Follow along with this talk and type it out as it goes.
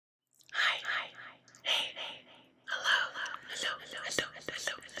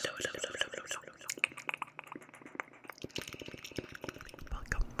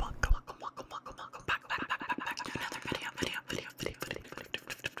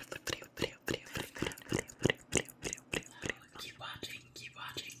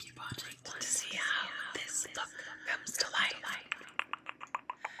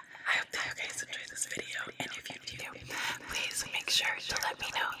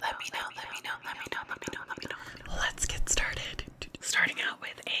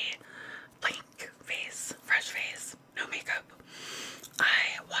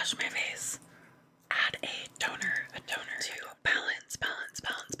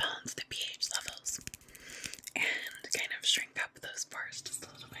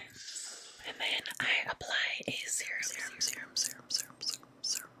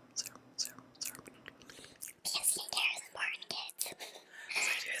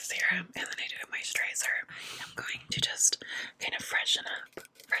serum and then I do a moisturizer. I'm going to just kind of freshen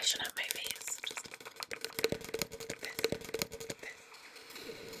up my face.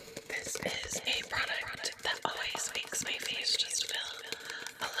 This is a product that always makes my face just feel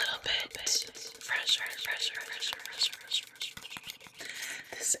a little bit fresher.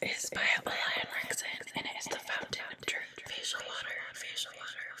 This is by MsDylown and it is the Fountain of Truth facial water.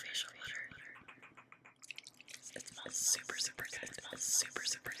 It smells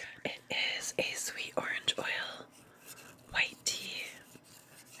super good. It is a sweet orange oil, white tea,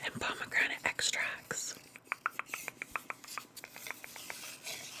 and pomegranate extracts.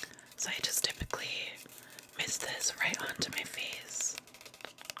 So I just typically mist this right onto my face.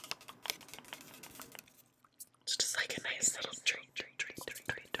 It's just like a nice little treat for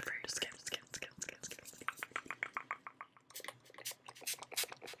your skin.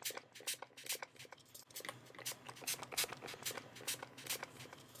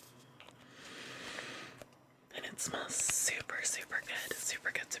 And it smells super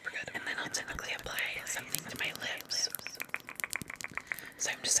good. And then I'll typically apply something to my lips. So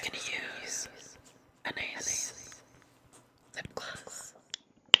I'm just gonna use a nice lip gloss.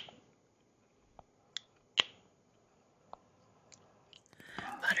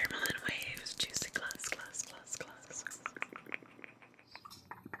 Watermelon Waves Juicy Gloss.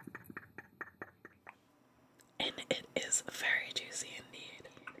 And it is very juicy indeed.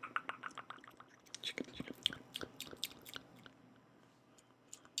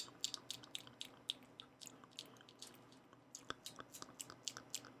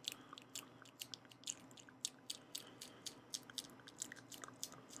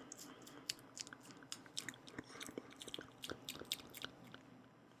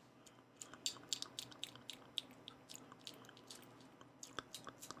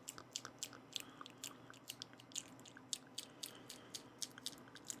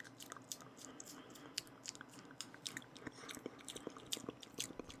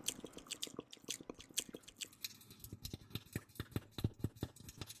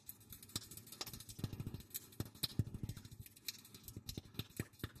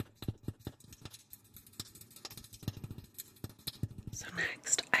 So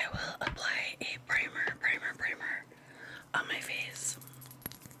next, I will apply a primer on my face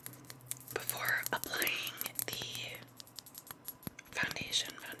before applying the foundation.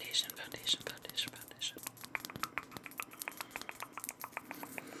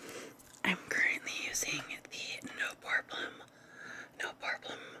 I'm currently using the No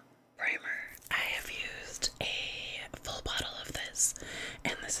Problem primer. I have used a full bottle of this,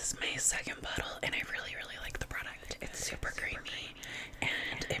 and this is my second bottle, and I really like the product. It's super creamy,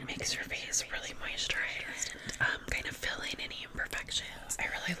 and it makes your face really moisturized, kind of fill in any imperfections. I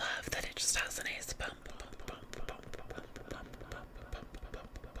really love that it just has a nice bump.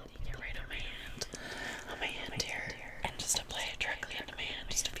 Take it right on my hand here, and just apply it directly onto my hand,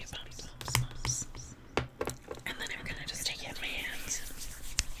 just a few bumps. And then I'm gonna just take it in my hand,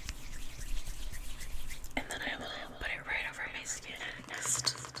 and then I will put it right over my skin.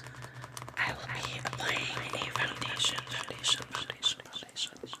 Next, I will be applying a foundation.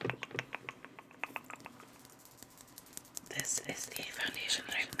 This is the foundation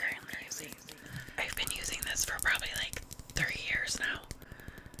that I'm currently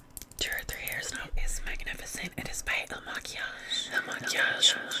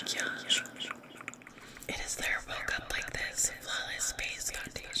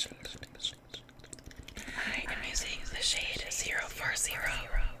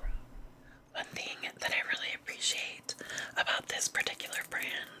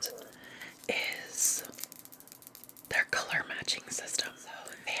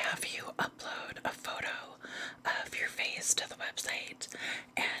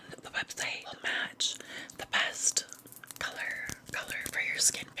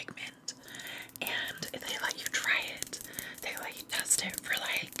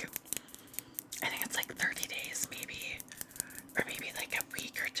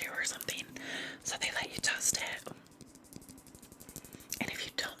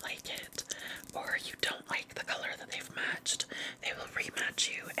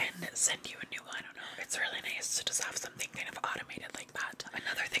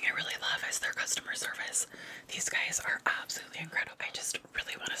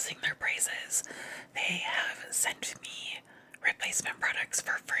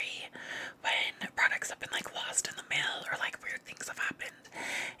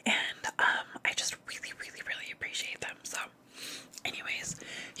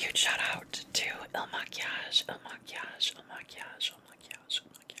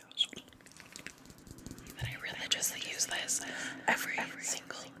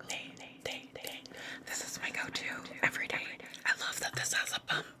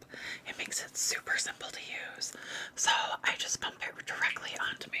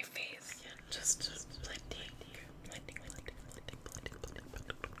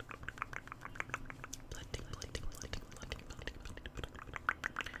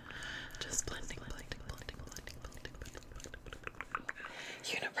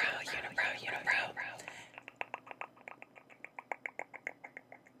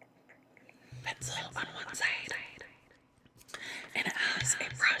pencil on one side, and it has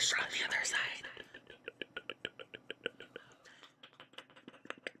a brush on the other side.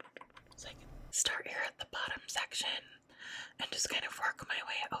 So I can start here at the bottom section and just kind of work my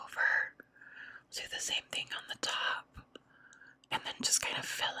way over. Do the same thing on the top, and then just kind of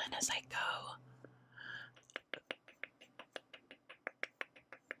fill in as I go.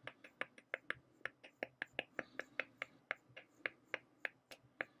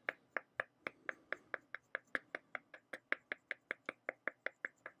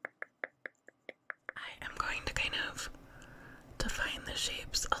 I am going to kind of define the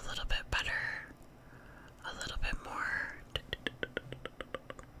shapes a little bit better, a little bit more.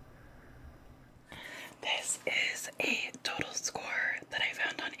 This is a total score that I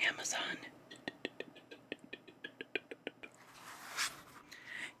found on Amazon.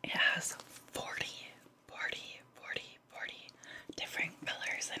 It has 40 different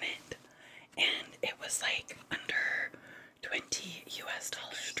colors in it, and it was like under $20 US.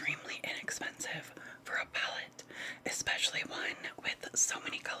 Extremely inexpensive for a palette, especially one with so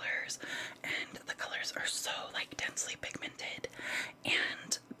many colors, and the colors are so like densely pigmented,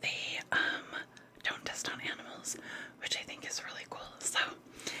 and they don't test on animals, which I think is really cool. So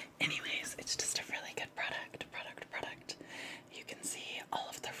anyways, it's just a really good product. You can see all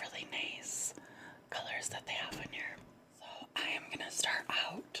of the really nice colors that they have in here. So I am gonna start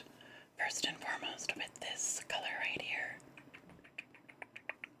out first and foremost with this color right here.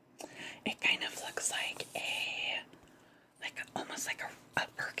 It kind of looks like almost like a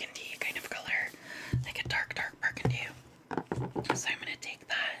burgundy kind of color, like a dark burgundy. So I'm gonna take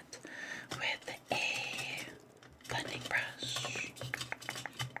that with a blending brush,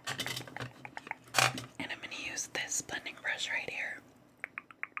 and I'm gonna use this blending brush right here.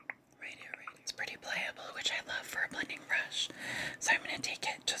 It's pretty pliable, which I love for a blending brush. So I'm gonna take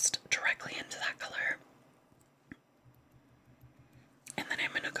it just directly into that color, and then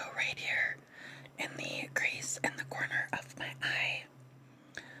I'm gonna go right here in the crease in the corner of my eye,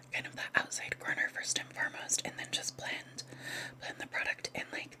 kind of the outside corner first and foremost, and then just blend the product in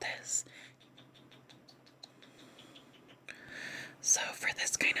like this. So for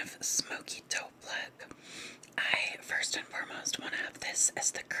this kind of smoky taupe look, I first and foremost want to have this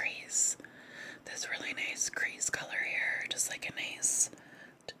as the crease. This really nice crease color here, just like a nice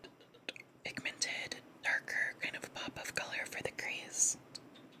pigmented, darker kind of pop of color for the crease.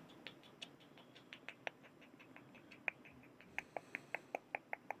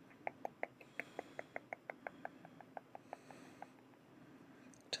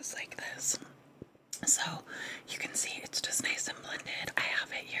 Just like this. So you can see it's just nice and blended. I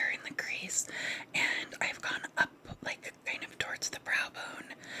have it here in the crease, and I've gone up like kind of towards the brow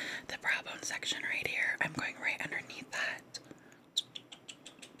bone section right here. I'm going right underneath that.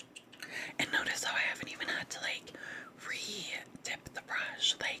 And notice how I haven't even had to like re-dip the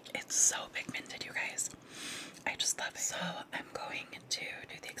brush. Like, it's so pigmented, you guys. I just love it. So I'm going to do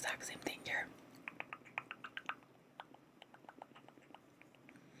the exact same thing here.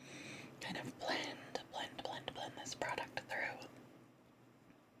 Kind of blend this product through.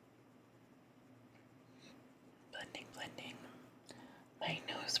 Blending. My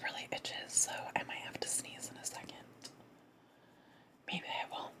nose really itches, so I might have to sneeze in a second. Maybe I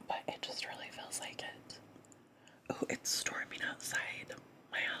won't, but it just really feels like it. Oh, it's storming outside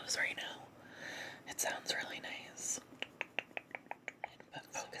my house right now. It sounds really nice. But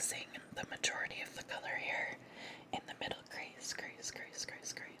focusing the majority of the color here in the middle crease.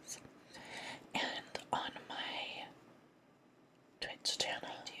 And on my Twitch channel,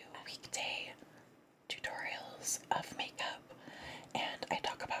 I do weekday tutorials of makeup, and I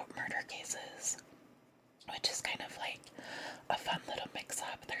talk about murder cases, which is kind of like a fun little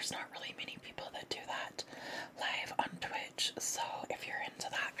mix-up. There's not really many people that do that live on Twitch, so if you're into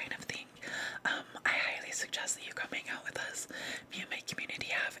that kind of thing, I highly suggest that you come hang out with us. Me and my community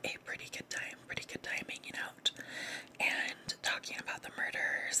have a pretty good time hanging out and talking about the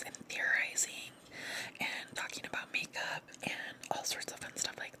murders and theorizing and talking about makeup and all sorts of fun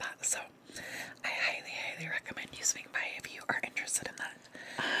stuff like that. So I highly recommend you swing by if you are interested in that.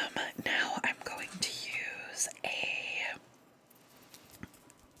 Now I'm going to use a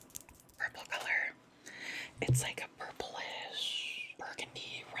purple color. It's like a purplish,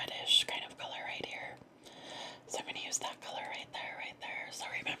 burgundy, reddish kind of color right here. So I'm going to use that color right there. So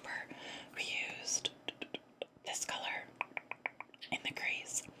remember, we used this color in the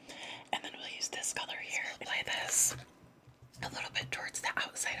crease, and then we'll use this color here. Apply this a little bit towards the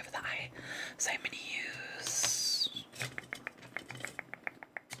outside of the eye. So I'm going to use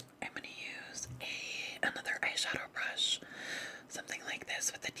another eyeshadow brush, something like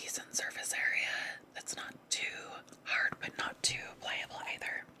this with a decent surface area.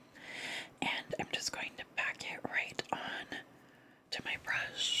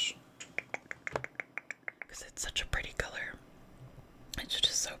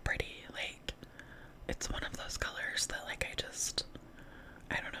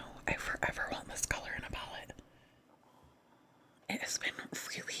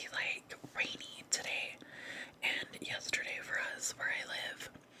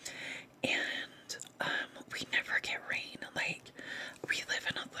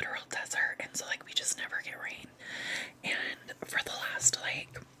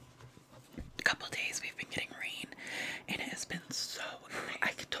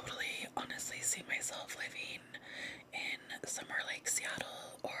 myself living in somewhere like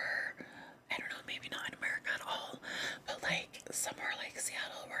Seattle, or I don't know, maybe not in America at all, but like somewhere like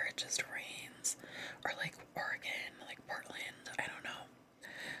Seattle where it just rains, or like Oregon, like Portland, I don't know.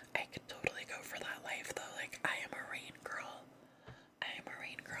 I could totally go for that life though. Like, I am a rain girl. I am a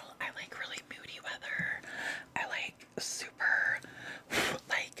rain girl. I like really moody weather. I like super,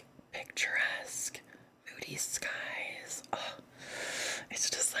 like, picturesque, moody skies. Oh, it's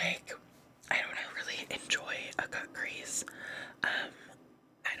just like, I don't know, really enjoy a cut crease.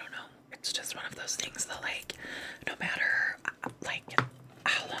 I don't know. It's just one of those things that, like, no matter, like,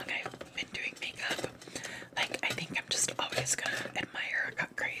 how long I've been doing makeup, like, I think I'm just always gonna admire a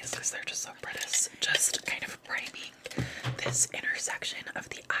cut crease because they're just so pretty. Just kind of priming this intersection of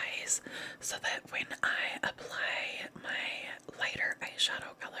the eyes so that when I apply my lighter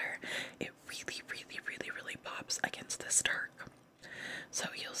eyeshadow color, it really pops against this dark. So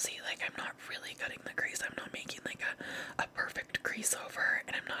you'll see, like, I'm not really cutting the crease. I'm not making like a perfect crease over,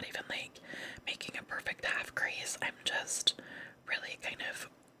 and I'm not even like making a perfect half crease. I'm just really kind of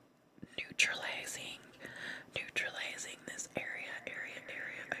neutralizing this area.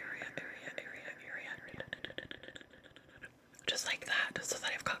 Just like that, so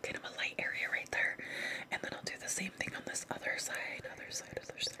that I've got kind of a light area right there. And then I'll do the same thing on this other side.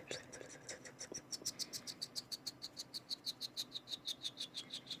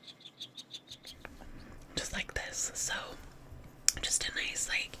 Just like this. So, just a nice,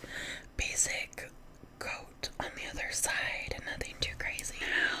 like, basic coat on the other side, and nothing too crazy.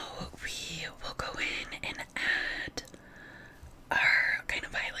 Now we will go in and add our kind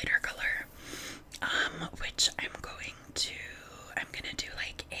of highlighter color, which I'm gonna do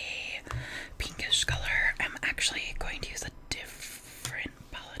like a pinkish color. I'm actually going to use a different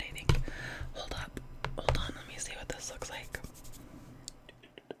palette, I think. Hold on, let me see what this looks like.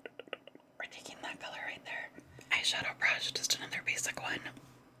 We're taking that color right there. Eyeshadow brush, just another basic one.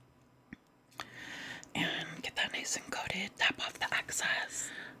 And get that nice and coated. Tap off the excess.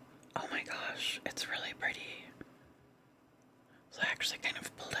 Oh my gosh, it's really pretty. So I actually kind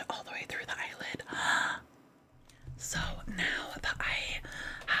of pulled it all the way through the eyelid. So now that I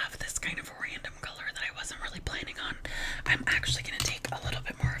have this kind of random color that I wasn't really planning on, I'm actually going to take a little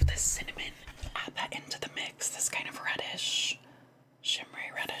bit more of this cinnamon, add that into the mix, this kind of reddish,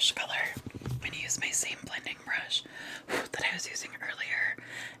 shimmery reddish color. I'm going to use my same blending brush that I was using earlier,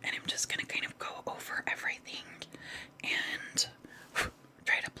 and I'm just going to kind of go over everything and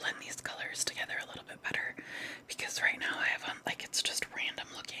try to blend these colors together a little bit better, because right now I have like, it's just random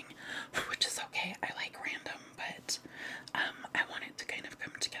looking, which is okay. I like random, but I want it to kind of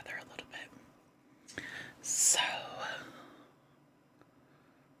come together a little bit. So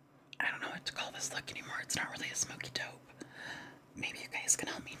I don't know what to call this look anymore. It's not really a smoky taupe. Maybe you guys can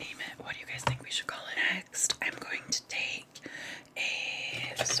help me name it. What do you guys think we should call it? Next, I'm going to take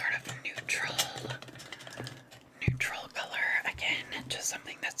a sort of neutral color, again, just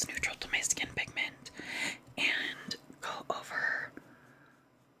something that's neutral to my skin pigment, and go over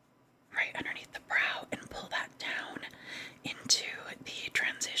right underneath the brow and pull that down into the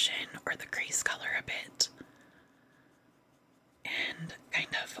transition or the crease color a bit, and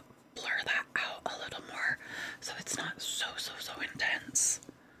kind of blur that out a little more so it's not so intense.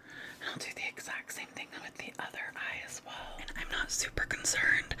 And I'll do the exact same thing with the other eye as well. And I'm not super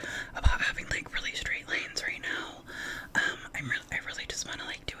concerned about having like really straight lines right now. I really just want to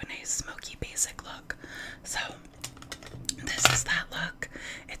like do a nice smoky basic look. So this is that look.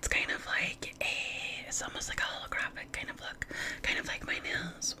 It's kind of like it's almost like a holographic kind of look, kind of like my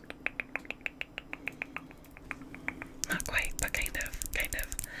nails. Not quite, but kind of.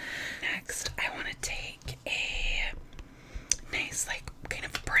 Next, I want to take a nice, like, kind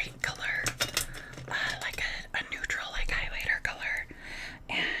of bright color, like a neutral, like, highlighter color,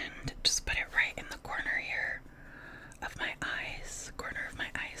 and just put it right in the corner here of my eyes,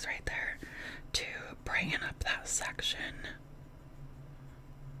 right there, to brighten up that section,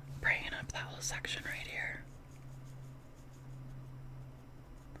 that whole section right here.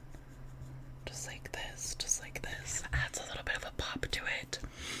 Just like this. Adds a little bit of a pop to it.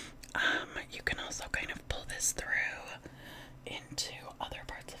 You can also kind of pull this through into other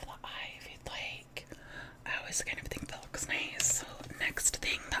parts of the eye if you'd like. I always kind of think that looks nice. So next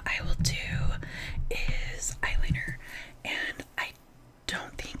thing that I will do is eyeliner, and I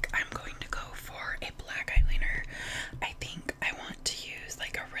don't think I'm going to go for a black eyeliner. I think I want to use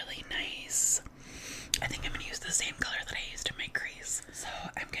like a really nice, I think I'm going to use the same color that I used in my crease. So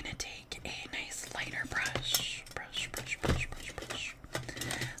I'm going to take a nice lighter brush, brush,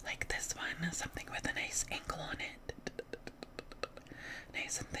 like this one, something with a nice angle on it.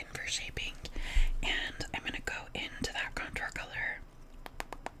 nice and thin for shaping. And I'm gonna go into that contour color.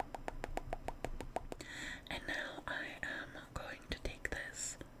 And now I am going to take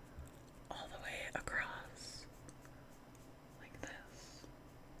this all the way across, like this.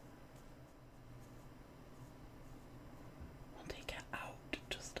 We'll take it out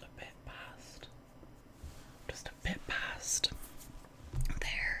just a bit past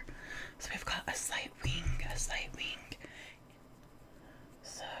there. So we've got a slight wing.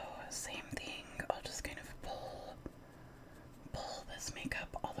 So same thing, I'll just kind of pull this makeup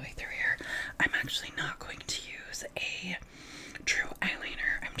all the way through here. I'm actually not going to use a true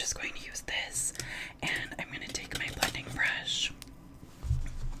eyeliner. I'm just going to use this, and I'm going to take my blending brush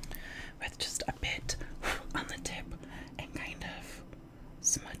with just a bit on the tip and kind of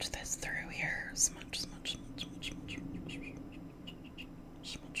smudge this through here. Smudge.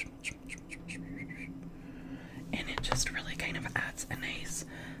 And it just really kind of adds a nice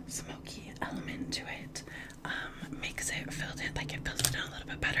smoky element to it. Makes it fills it in a little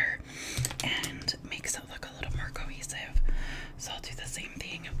bit better and makes it look a little more cohesive. So I'll do the same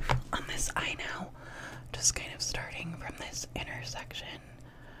thing on this eye now, just kind of starting from this intersection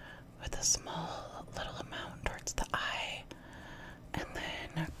with a small little amount towards the eye and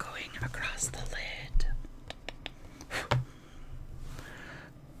then going across the lid.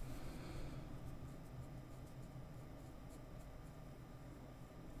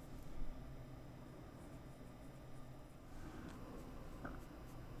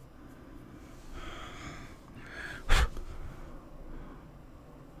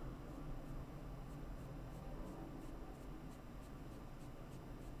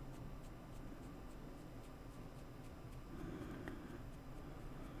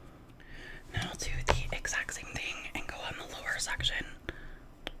 Now I'll do the exact same thing and go on the lower section.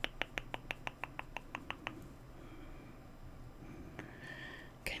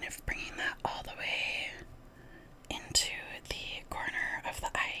 Kind of bringing that all the way into the corner of the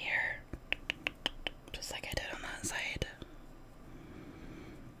eye here, just like I did on that side.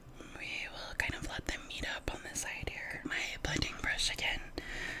 We will kind of let them meet up on this side here. My blending brush again,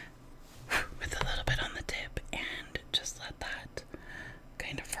 with a little bit on the tip, and just let that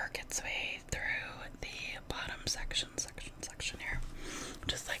kind of work its way through the bottom section here,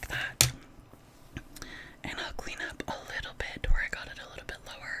 just like that. And I'll clean up a little bit where I got it a little bit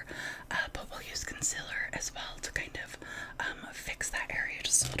lower, but we'll use concealer as well to kind of fix that area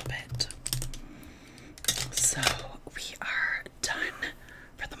just a little bit. So we are done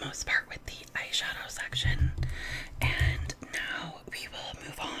for the most part with the eyeshadow section, and now we will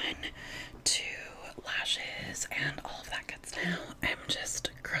move on to lashes and all of that good stuff. Now I'm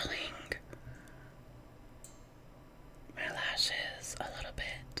just curling my lashes a little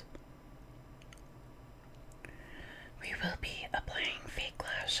bit. We will be applying fake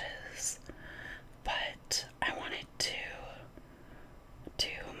lashes, but I wanted to do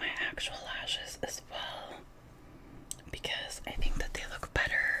my actual lashes as well because I think that they look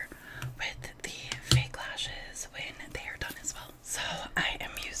better with the fake lashes when they are done as well. So I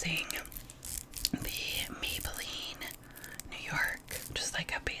am using the Maybelline New York, just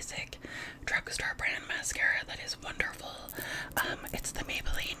like a basic drugstore brand mascara that is wonderful. It's the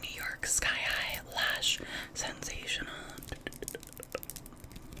Maybelline New York Sky High Lash Sensational,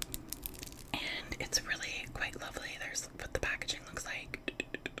 and it's really quite lovely. There's what the packaging looks like.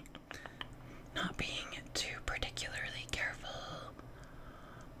 Not being too particularly careful,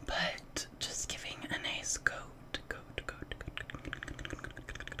 but just giving a nice coat.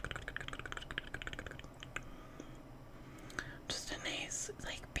 Just a nice,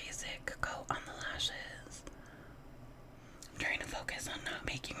 like, basic coat on the lashes. I'm trying to focus on not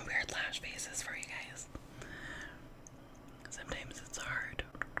making weird lash faces for you guys. Sometimes it's hard.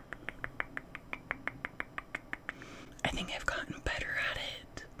 I think I've gotten better at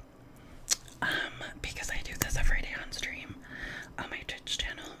it. Because I do this every day on stream on my Twitch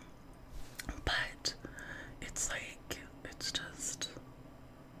channel. But it's like, it's just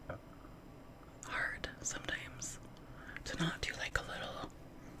hard sometimes to not do like a little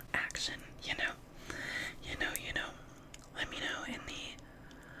action, you know. Let me know in the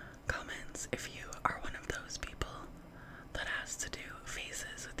comments if you are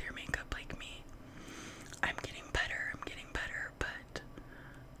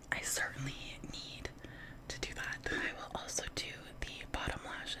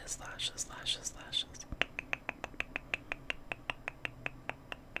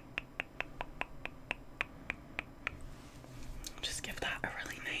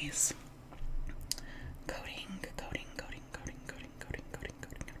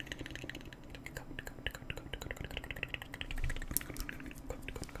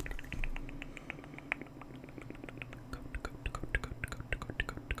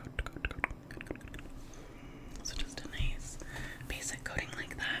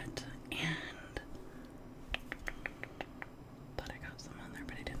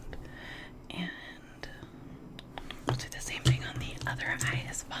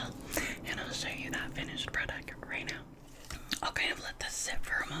as well. And I'll show you that finished product right now. I'll kind of let this sit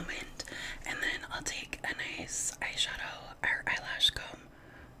for a moment, and then I'll take a nice eyeshadow or eyelash comb.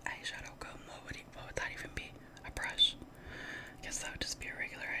 Eyeshadow comb, what would that even be? A brush? I guess that would just be a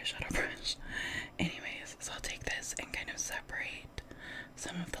regular eyeshadow brush. Anyways, so I'll take this and kind of separate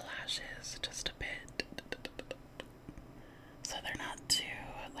some of the lashes just a bit, so they're not too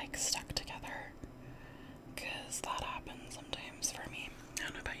like stuck together, because that happens sometimes for me. I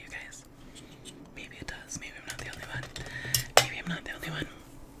don't know about you guys. Maybe it does. Maybe I'm not the only one. Maybe I'm not the only one.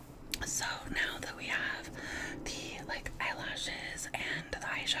 So now that we have the like eyelashes and the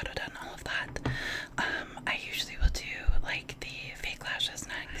eyeshadow done, all of that, I usually will do like the fake lashes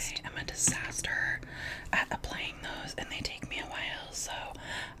next. I'm a disaster at applying those, and they take me a while, so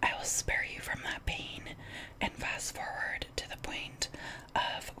I will spare you from that pain and fast forward to the point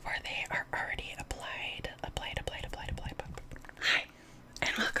of where they are already applied. Hi,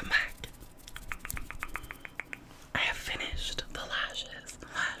 and welcome back. I have finished the lashes.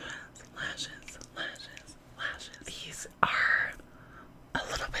 These are a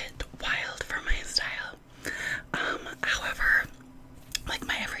little bit wild for my style. However, like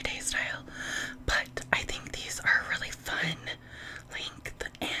my everyday style, but I think these are really fun length,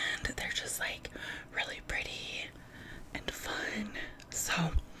 and they're just like really pretty and fun. So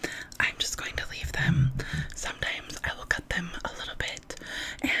I'm just going to leave them. Sometimes I will cut them a little bit,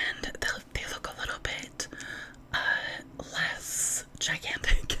 and they look a little bit less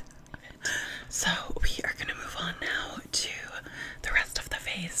gigantic. So we are gonna move on now to the rest of the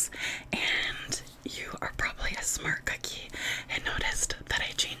face, and you are probably a smart cookie and noticed that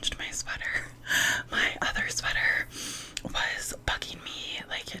I changed my sweater. My other sweater was bugging me,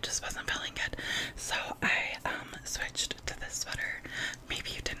 like it just wasn't feeling good, so I switched to this sweater.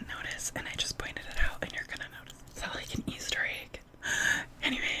 Maybe you didn't notice, and I just pointed it out, and you're gonna notice. It's not like an Easter egg.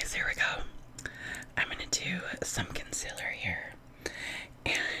 Anyways, here we go. I'm gonna do some concealer here,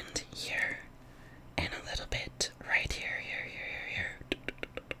 and here, and a little bit right here.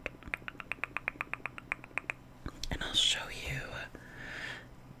 And I'll show you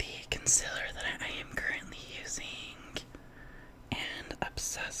the concealer that I am currently using and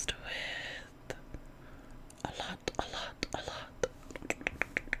obsessed with a lot.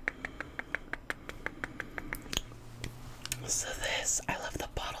 So this, I love the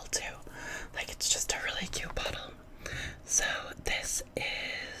bottle too. Like, it's just a really cute bottle. So this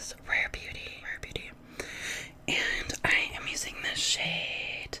is Rare Beauty. And I am using the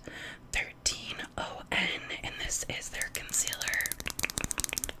shade 13ON, and this is their concealer.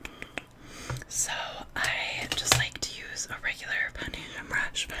 So I just like to use a regular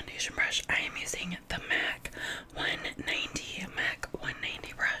foundation brush. I am using the MAC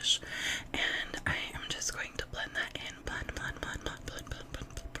 190 brush, and I am just going to blend that in.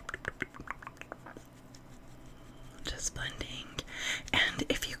 Just blending. And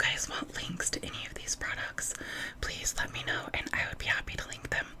if you guys want links to any of these products, please let me know, and I would be happy to link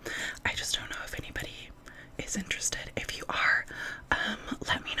them. I just don't know if anybody is interested. If you are,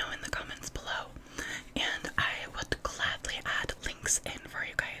 let me know in the comments below, and I would gladly add links in for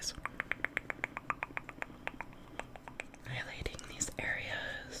you guys. Highlighting these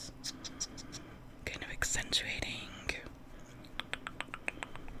areas, kind of accentuating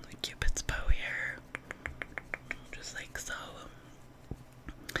the Cupid's bow here, just like so.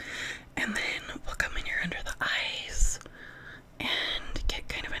 And then we'll come in here under the eyes and get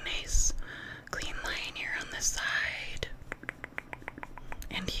kind of a nice clean line here on this side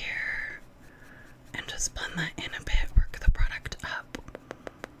and here, and just blend that in a bit, work the product up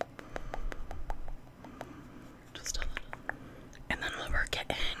just a little, and then we'll work it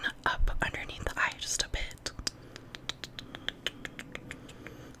in up underneath the eye just a bit.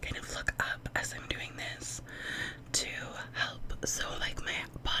 Kind of look up as I'm doing this to help, so like my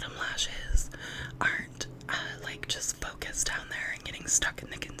bottom lashes aren't like just focused down there and getting stuck in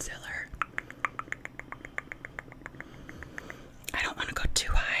the concealer. I don't want to go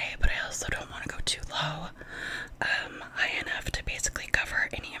too high, but I also don't want to go too low. High enough to basically cover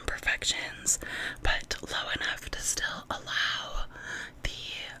any imperfections, but low enough to still allow the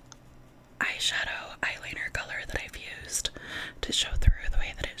eyeshadow eyeliner color that I've used to show through the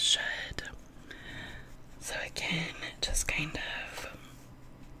way that it should. So again, just kind of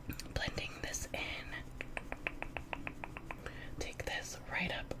blending this in. Take this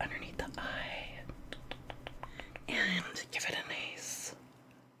right up underneath the eye and give it a nice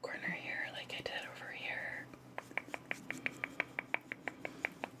corner here like I did over here.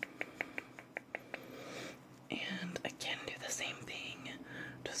 And again, do the same thing.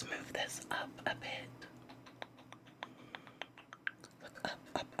 Just move this up a bit. Look up.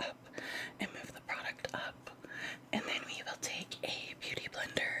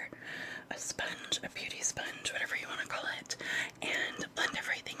 sponge, a beauty sponge, whatever you want to call it, and blend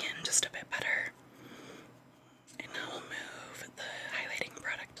everything in just a bit better. And now we'll move the highlighting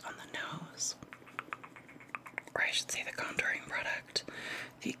product on the nose, or I should say the contouring product,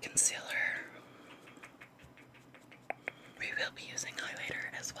 the concealer. We will be using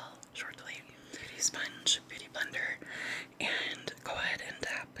highlighter as well shortly. Beauty sponge, beauty blender, and go ahead and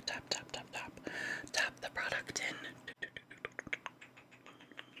tap the product in.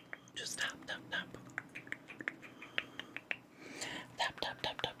 Just tap.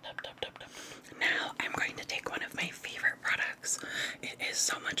 Now I'm going to take one of my favorite products. It is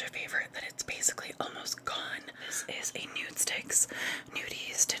so much a favorite that it's basically almost gone. This is a Nude Sticks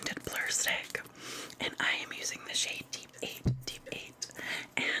Nudies Tinted Blur Stick, and I am using the shade Deep 8,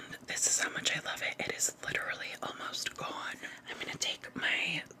 and this is how much I love it. It is literally almost gone. I'm gonna take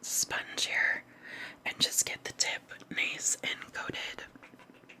my sponge here and just get the tip nice and coated,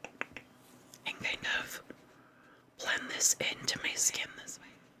 and kind of blend this into my skin this way.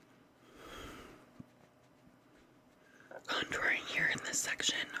 Contouring here in this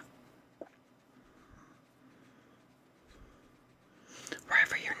section.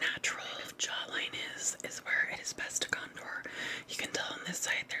 Wherever your natural jawline is where it is best to contour. You can tell on this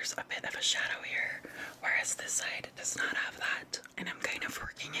side there's a bit of a shadow here, whereas this side does not have that. And I'm kind of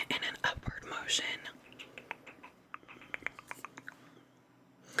working it in an upward motion.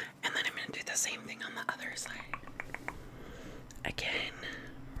 And then I'm going to do the same thing on the other side. Again,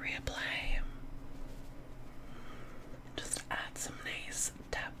 reapply. Just add some nice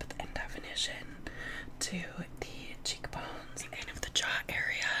depth and definition to the cheekbones and kind of the jaw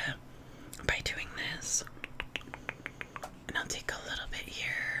area by doing this. And I'll take a little bit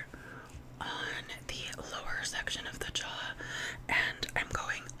here on the lower section of the jaw, and I'm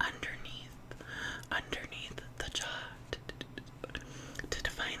going underneath the jaw to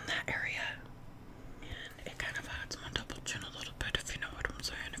define that area. And it kind of adds my double chin a little bit, if you know what I'm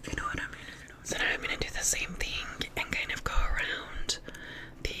saying, if you know what I mean. So now I'm going to do the same thing and kind of go around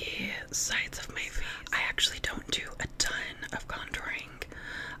the sides of my face. I actually don't do a ton of contouring.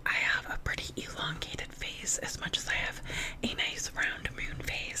 I have a pretty elongated face as much as I have a nice round moon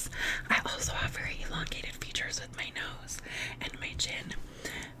face. I also have very elongated features with my nose and my chin.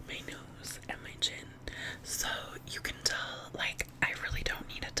 My nose and my chin. So you can tell, like, I really don't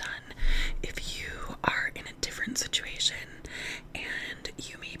need a ton. If you are in a different situation and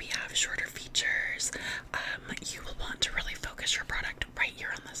you maybe have shorter features, you will want to really focus your product right here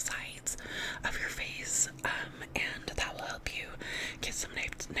on the sides of your face, and that will help you get some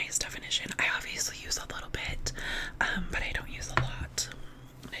nice definition. I obviously use a little bit, but I don't use a lot.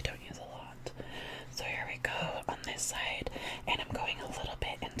 So here we go on this side, and I'm going a little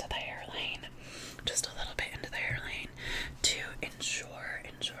bit into the hairline, just a little bit into the hairline to ensure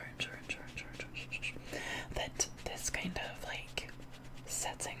that this kind of like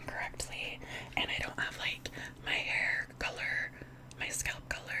sets in correctly, and I don't have like my hair color, my scalp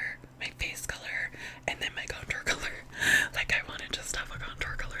color, my face color, and then my contour color. Like, I want to just have a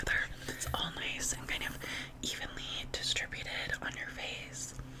contour color there. It's all nice and kind of evenly distributed on your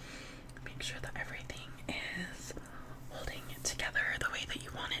face. Make sure that everything is holding it together the way that you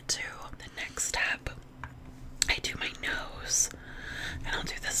want it to. The next step, I do my nose, and I'll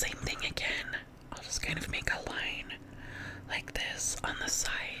do the same thing again. I'll just kind of make a line like this on the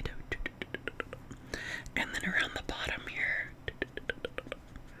side, and then around the bottom here,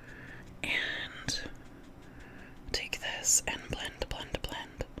 and take this and blend,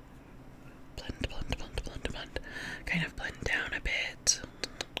 kind of blend down a bit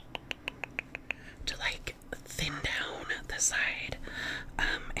to like thin down the side,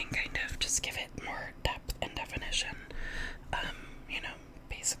 and kind of just give it more depth and definition. You know,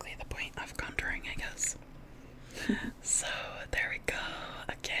 basically the point of contouring, I guess. So there we go.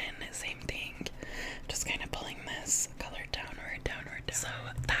 Again, same thing. Just kind of pulling this color downward. So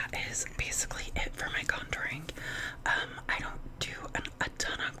that is basically it for my contouring. I don't do a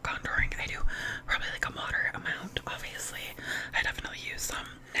ton of contouring. I do probably like a moderate amount, obviously. I definitely use some.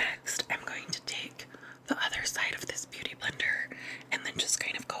 Next, I'm going to take the other side of this beauty blender and then just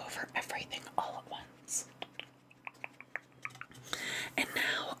kind of go over everything all at once. And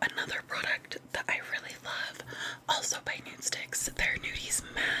now another product that I really love, also by Nude Sticks, their Nudies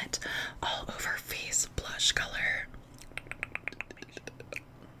Matte All Over Face Blush Color.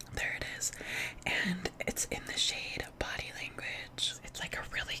 There it is. And it's in the shade Body Language. It's like a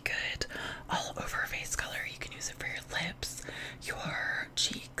really good all over face color. You can use it for your lips, your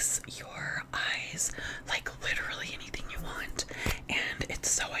cheeks, your eyes, like literally anything you want. And it's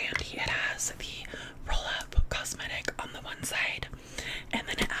so handy. It has the roll up cosmetic on the one side, and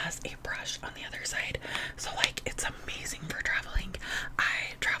then it has a brush brush on the other side. So like it's amazing for traveling.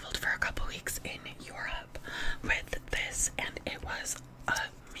 I traveled for a couple weeks in Europe with this and it was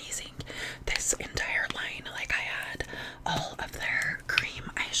amazing. This entire line, like I had all of their cream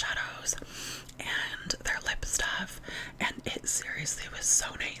eyeshadows and their lip stuff, and it seriously was so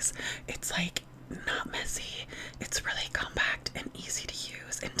nice. It's like not messy, it's really compact and easy to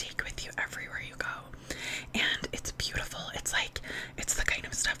use and take with you everywhere you go, and it's beautiful. It's like, it's the kind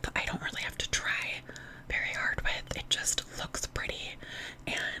of stuff that I don't really have to try very hard with. It just looks pretty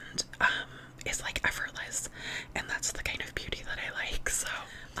and is like effortless, and that's the kind of beauty that I like. So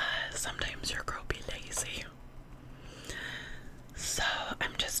sometimes your girl be lazy. So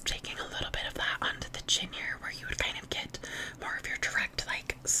I'm just taking a little bit of that onto the chin here, where you would kind of get more of your direct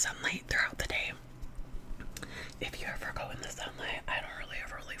like sunlight throughout the day. If you ever go in the sunlight, I don't really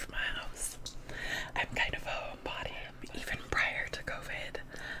ever leave my house. I'm kind of a homebody. Even prior to COVID,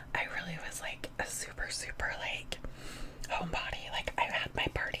 I really was like a super like homebody. Like I had my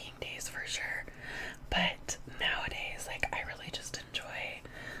partying days for sure, but nowadays like I really just enjoy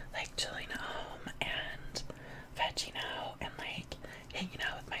like chilling at home and vegging out and like hanging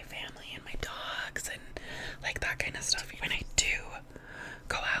out with my family and my dogs and like that kind of stuff. When I do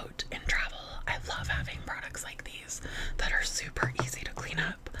go out and travel, I love having products like these that are super easy to clean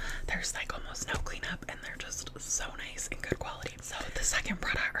up. There's like almost no cleanup and they're just so nice and good quality. So the second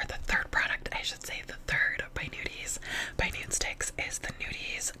product, or the third product I should say, the third by Nudies, by Nude Sticks, is the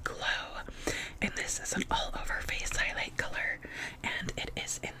Nudies Glow, and this is an all over face highlight color, and it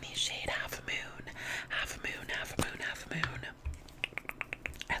is in the shade Half Moon. Half Moon, Half Moon, Half Moon.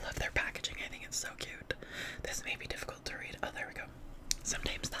 I love their packaging. I think it's so cute. This may be difficult to read. Oh, there we go.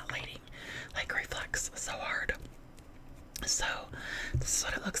 Sometimes that lighting like reflects so hard. So this is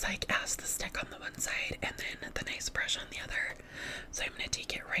what it looks like. It has the stick on the one side and then the nice brush on the other. So I'm going to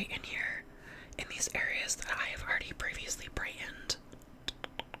take it right in here in these areas that I have already previously brightened.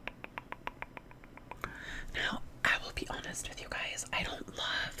 Now I will be honest with you guys, I don't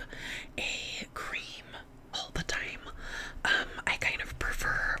love a cream all the time. I kind of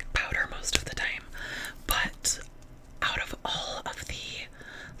prefer powder most of the time, but out of all of the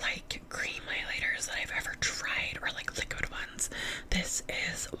like cream highlighters that I've ever tried, or like liquid ones, this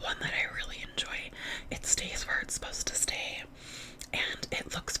is one that I really enjoy. It stays where it's supposed to stay and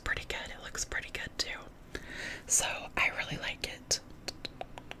it looks pretty good. It looks pretty good too. So I really like it.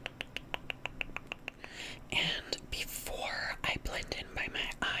 And before I blend in by my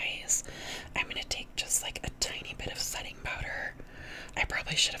eyes, I'm going to take just like a tiny bit of setting powder. I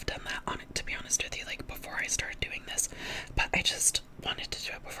probably should have done that on it, to be honest with you, like before I started doing this, but I just wanted to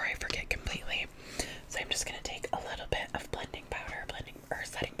do it before I forget completely. So I'm just going to take a little bit of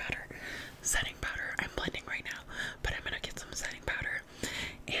setting powder. I'm blending right now, but I'm going to get some setting powder,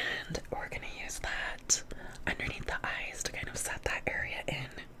 and we're going to use that underneath the eyes to kind of set that area in.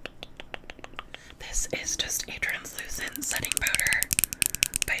 This is just a translucent setting powder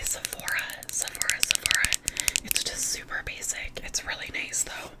by Sephora. It's just super basic. It's really nice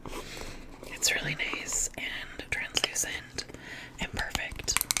though. It's really nice and translucent and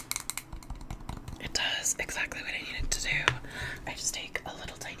perfect. It does exactly what I need it to do. I just take a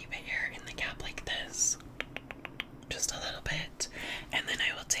little tiny bit here in the cap like this. Just a little bit. And then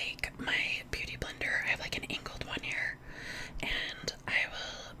I will take my beauty blender. I have like an angled one here. And I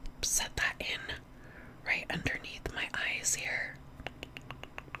will set that in right underneath my eyes here.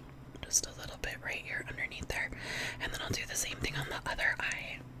 Just a little bit right here underneath there. And then I'll do the same thing on the other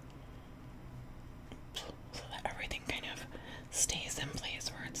eye. So that everything kind of stays in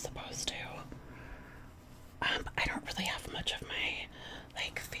place where it's supposed to. I don't really have much of my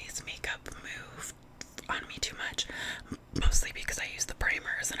like face makeup move on me too much, mostly because I use the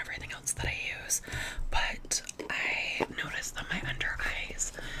primers and everything else that I use, but I noticed that my under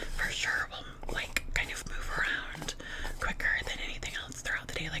eyes for sure will like kind of move around quicker than anything else throughout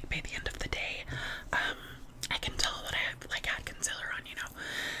the day. Like by the end of the day, I can tell that I have like had concealer on, you know.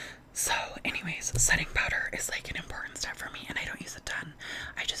 So anyways, setting powder is like an important step for me, and I don't use a ton.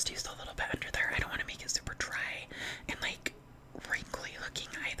 I just use a little bit under there. I don't want to make it super dry and like wrinkly looking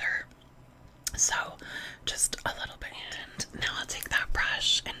either. So just a little bit. And now I'll take that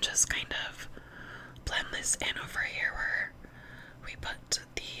brush and just kind of blend this in over here where we put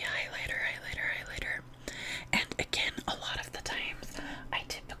the highlighter. And again, a lot of the times I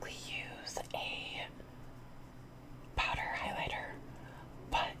typically use a powder highlighter,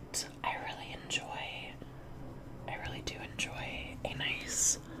 but I really do enjoy a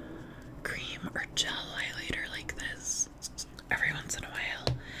nice cream or gel highlighter like this every once in a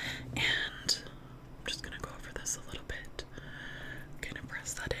while. And I'm just gonna go over this a little bit, kind of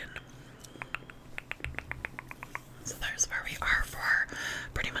press that in.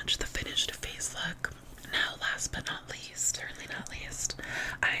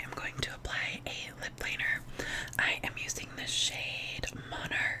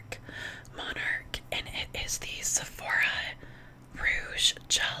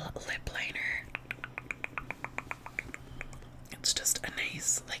 lip liner. It's just a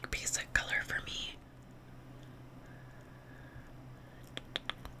nice, like, basic color for me.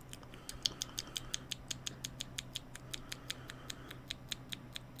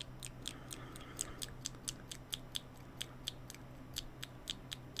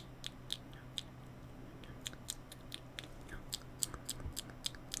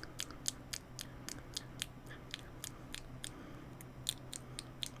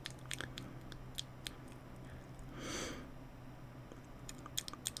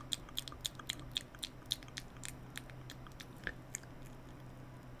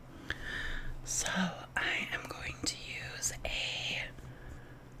 So I am going to use a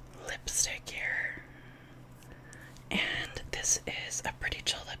lipstick here, and this is a pretty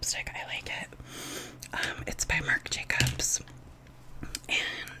chill lipstick. I like it. It's by Marc Jacobs,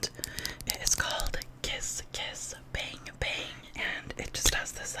 and it is called Kiss Kiss Bang Bang, and it just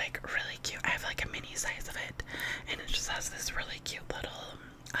has this like really cute, I have like a mini size of it, and it just has this really cute little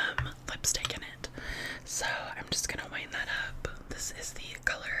lipstick in it. So I'm just gonna wind that up. This is the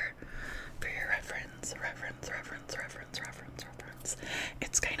color for your reference.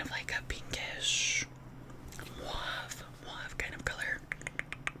 It's kind of like a pinkish mauve kind of color.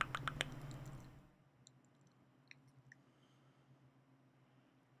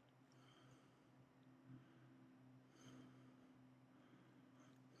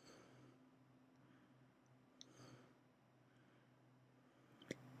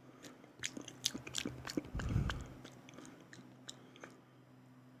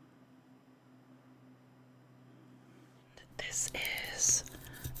 This is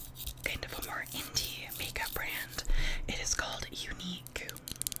kind of a more indie makeup brand. It is called Unique.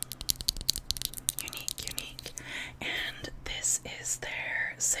 And this is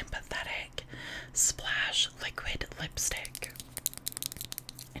their Sympathetic Splash Liquid Lipstick.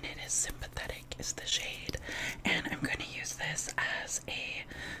 And it is Sympathetic is the shade. And I'm going to use this as a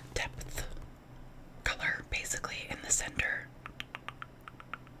depth color, basically, in the center.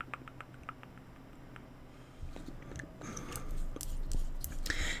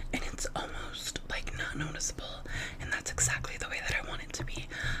 And it's almost like not noticeable, and that's exactly the way that I want it to be.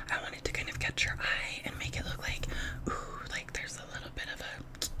 I want it to kind of catch your eye and make it look like, ooh, like there's a little bit of a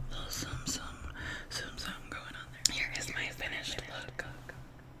little some going on there. Here is my finished look.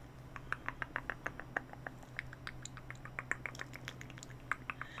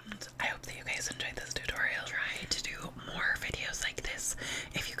 And I hope that you guys enjoyed this tutorial. Try to do more videos like this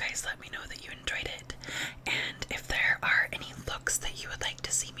if you guys let me know that you enjoyed it. And if there are any looks that you would like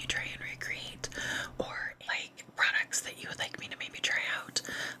to see me try and recreate,